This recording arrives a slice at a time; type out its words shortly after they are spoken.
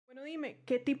dime,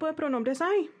 ¿qué tipo de pronombres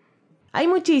hay? Hay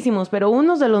muchísimos, pero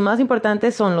unos de los más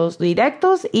importantes son los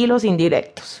directos y los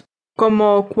indirectos.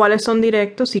 Como cuáles son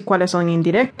directos y cuáles son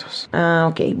indirectos.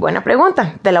 Ok, buena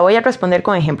pregunta. Te la voy a responder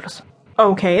con ejemplos.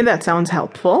 Okay, that sounds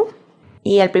helpful.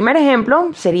 Y el primer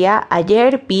ejemplo sería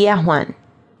ayer vi a Juan.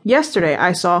 Yesterday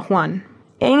I saw Juan.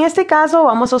 En este caso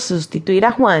vamos a sustituir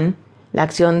a Juan. La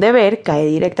acción de ver cae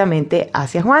directamente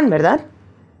hacia Juan, ¿verdad?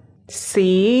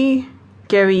 Sí,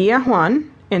 que vi a Juan,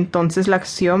 entonces la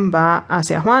acción va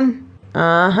hacia Juan.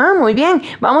 Ajá, muy bien.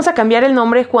 Vamos a cambiar el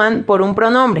nombre Juan por un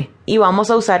pronombre y vamos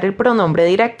a usar el pronombre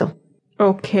directo.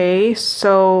 Okay,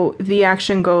 so the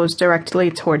action goes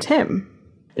directly towards him.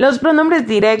 Los pronombres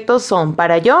directos son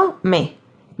para yo, me,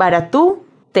 para tú,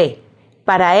 te,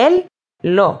 para él,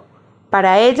 lo,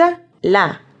 para ella,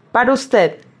 la, para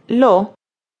usted, lo,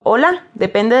 o la,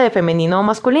 depende de femenino o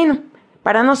masculino.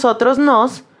 Para nosotros,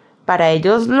 nos, para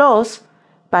ellos, los,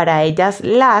 para ellas,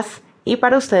 las, y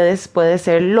para ustedes puede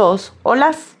ser los o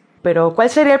las. Pero, ¿cuál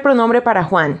sería el pronombre para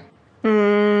Juan?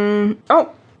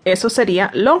 Eso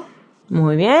sería lo.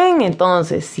 Muy bien,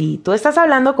 entonces, si tú estás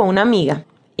hablando con una amiga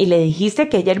y le dijiste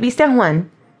que ayer viste a Juan,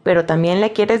 pero también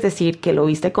le quieres decir que lo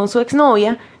viste con su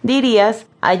exnovia, dirías,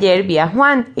 ayer vi a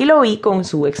Juan y lo vi con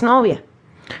su exnovia.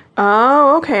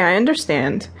 Oh, okay, I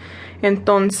understand.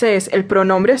 Entonces, el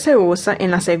pronombre se usa en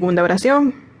la segunda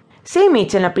oración. Sí,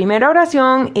 Mitch, en la primera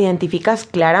oración identificas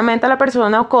claramente a la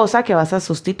persona o cosa que vas a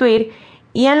sustituir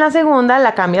y en la segunda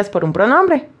la cambias por un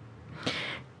pronombre.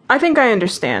 I think I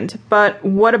understand, but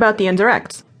what about the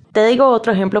indirects? Te digo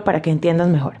otro ejemplo para que entiendas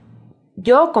mejor.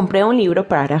 Yo compré un libro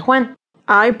para Juan.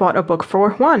 I bought a book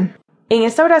for Juan. En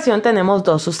esta oración tenemos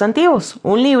dos sustantivos,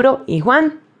 un libro y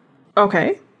Juan.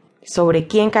 Okay. ¿Sobre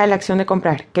quién cae la acción de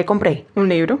comprar? ¿Qué compré? Un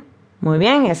libro. Muy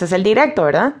bien, ese es el directo,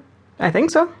 ¿verdad? I think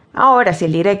so. Ahora, si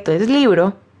el directo es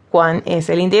libro, Juan es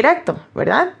el indirecto,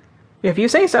 ¿verdad? If you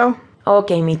say so.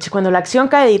 Ok, Mitch, cuando la acción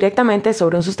cae directamente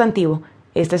sobre un sustantivo,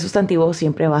 este sustantivo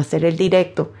siempre va a ser el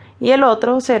directo y el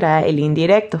otro será el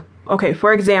indirecto. Okay,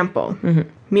 for example,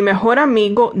 mi mejor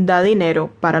amigo da dinero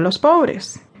para los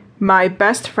pobres. My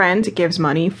best friend gives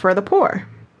money for the poor.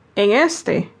 En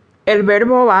el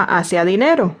verbo va hacia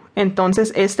dinero,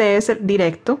 entonces este es el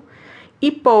directo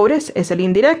y pobres es el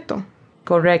indirecto.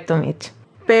 Correcto, Mitch.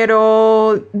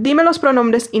 Pero dime los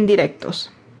pronombres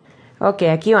indirectos. Ok,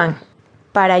 aquí van.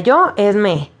 Para yo es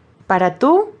me, para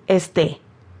tú es te,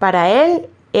 para él,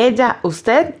 ella,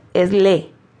 usted es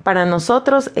le, para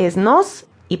nosotros es nos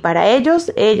y para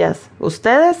ellos, ellas,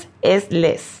 ustedes es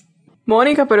les.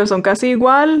 Mónica, pero son casi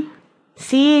igual.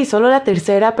 Sí, solo la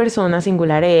tercera persona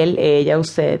singular él, ella,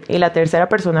 usted y la tercera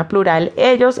persona plural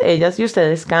ellos, ellas y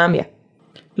ustedes cambia.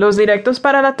 Los directos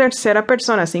para la tercera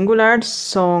persona singular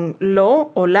son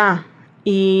lo o la.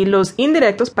 Y los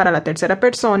indirectos para la tercera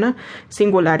persona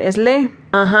singular es le.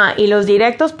 Ajá, y los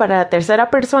directos para la tercera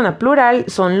persona plural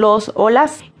son los o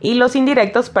las. Y los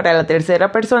indirectos para la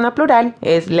tercera persona plural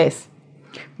es les.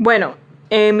 Bueno,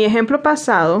 en mi ejemplo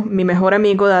pasado, mi mejor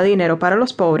amigo da dinero para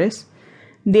los pobres.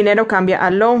 Dinero cambia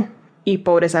a lo y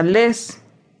pobres a les,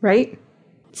 right?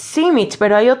 Sí, Mitch,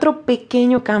 pero hay otro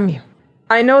pequeño cambio.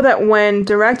 I know that when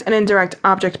direct and indirect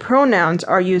object pronouns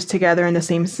are used together in the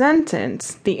same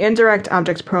sentence, the indirect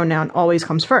object pronoun always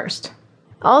comes first.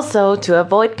 Also, to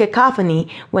avoid cacophony,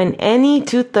 when any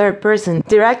two third-person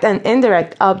direct and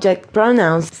indirect object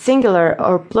pronouns, singular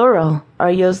or plural,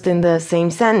 are used in the same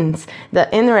sentence, the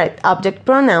indirect object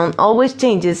pronoun always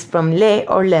changes from le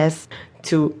or les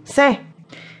to se.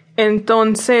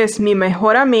 Entonces, mi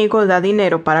mejor amigo da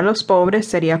dinero para los pobres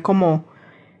sería como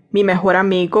mi mejor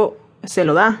amigo se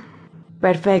lo da.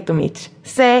 Perfecto, Mitch.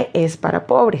 Se es para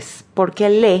pobres, porque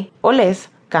le o les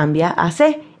cambia a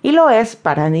se y lo es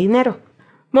para dinero.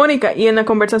 Mónica, ¿y en la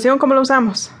conversación cómo lo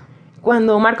usamos?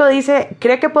 Cuando Marco dice,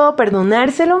 ¿cree que puedo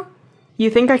perdonárselo?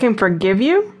 You think I can forgive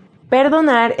you?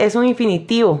 Perdonar es un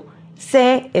infinitivo.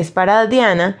 Se es para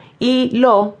Diana y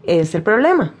lo es el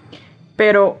problema.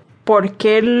 Pero, ¿por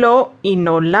qué lo y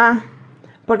no la?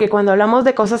 Porque cuando hablamos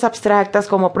de cosas abstractas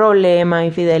como problema,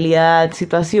 infidelidad,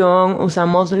 situación,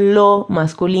 usamos lo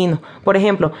masculino. Por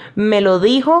ejemplo, me lo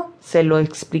dijo, se lo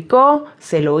explicó,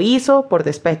 se lo hizo por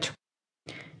despecho.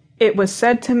 It was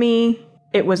said to me,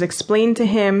 it was explained to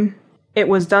him, it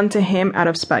was done to him out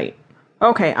of spite.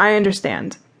 Okay, I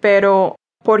understand. Pero,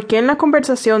 ¿por qué en la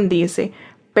conversación dice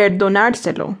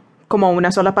perdonárselo como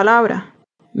una sola palabra?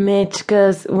 Mitch,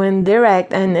 because when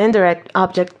direct and indirect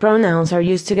object pronouns are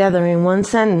used together in one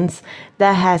sentence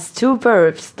that has two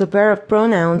verbs, the pair of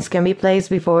pronouns can be placed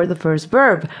before the first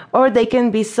verb, or they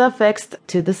can be suffixed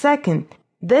to the second.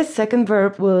 This second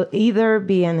verb will either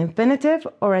be an infinitive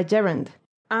or a gerund.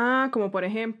 Como por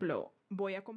ejemplo, voy a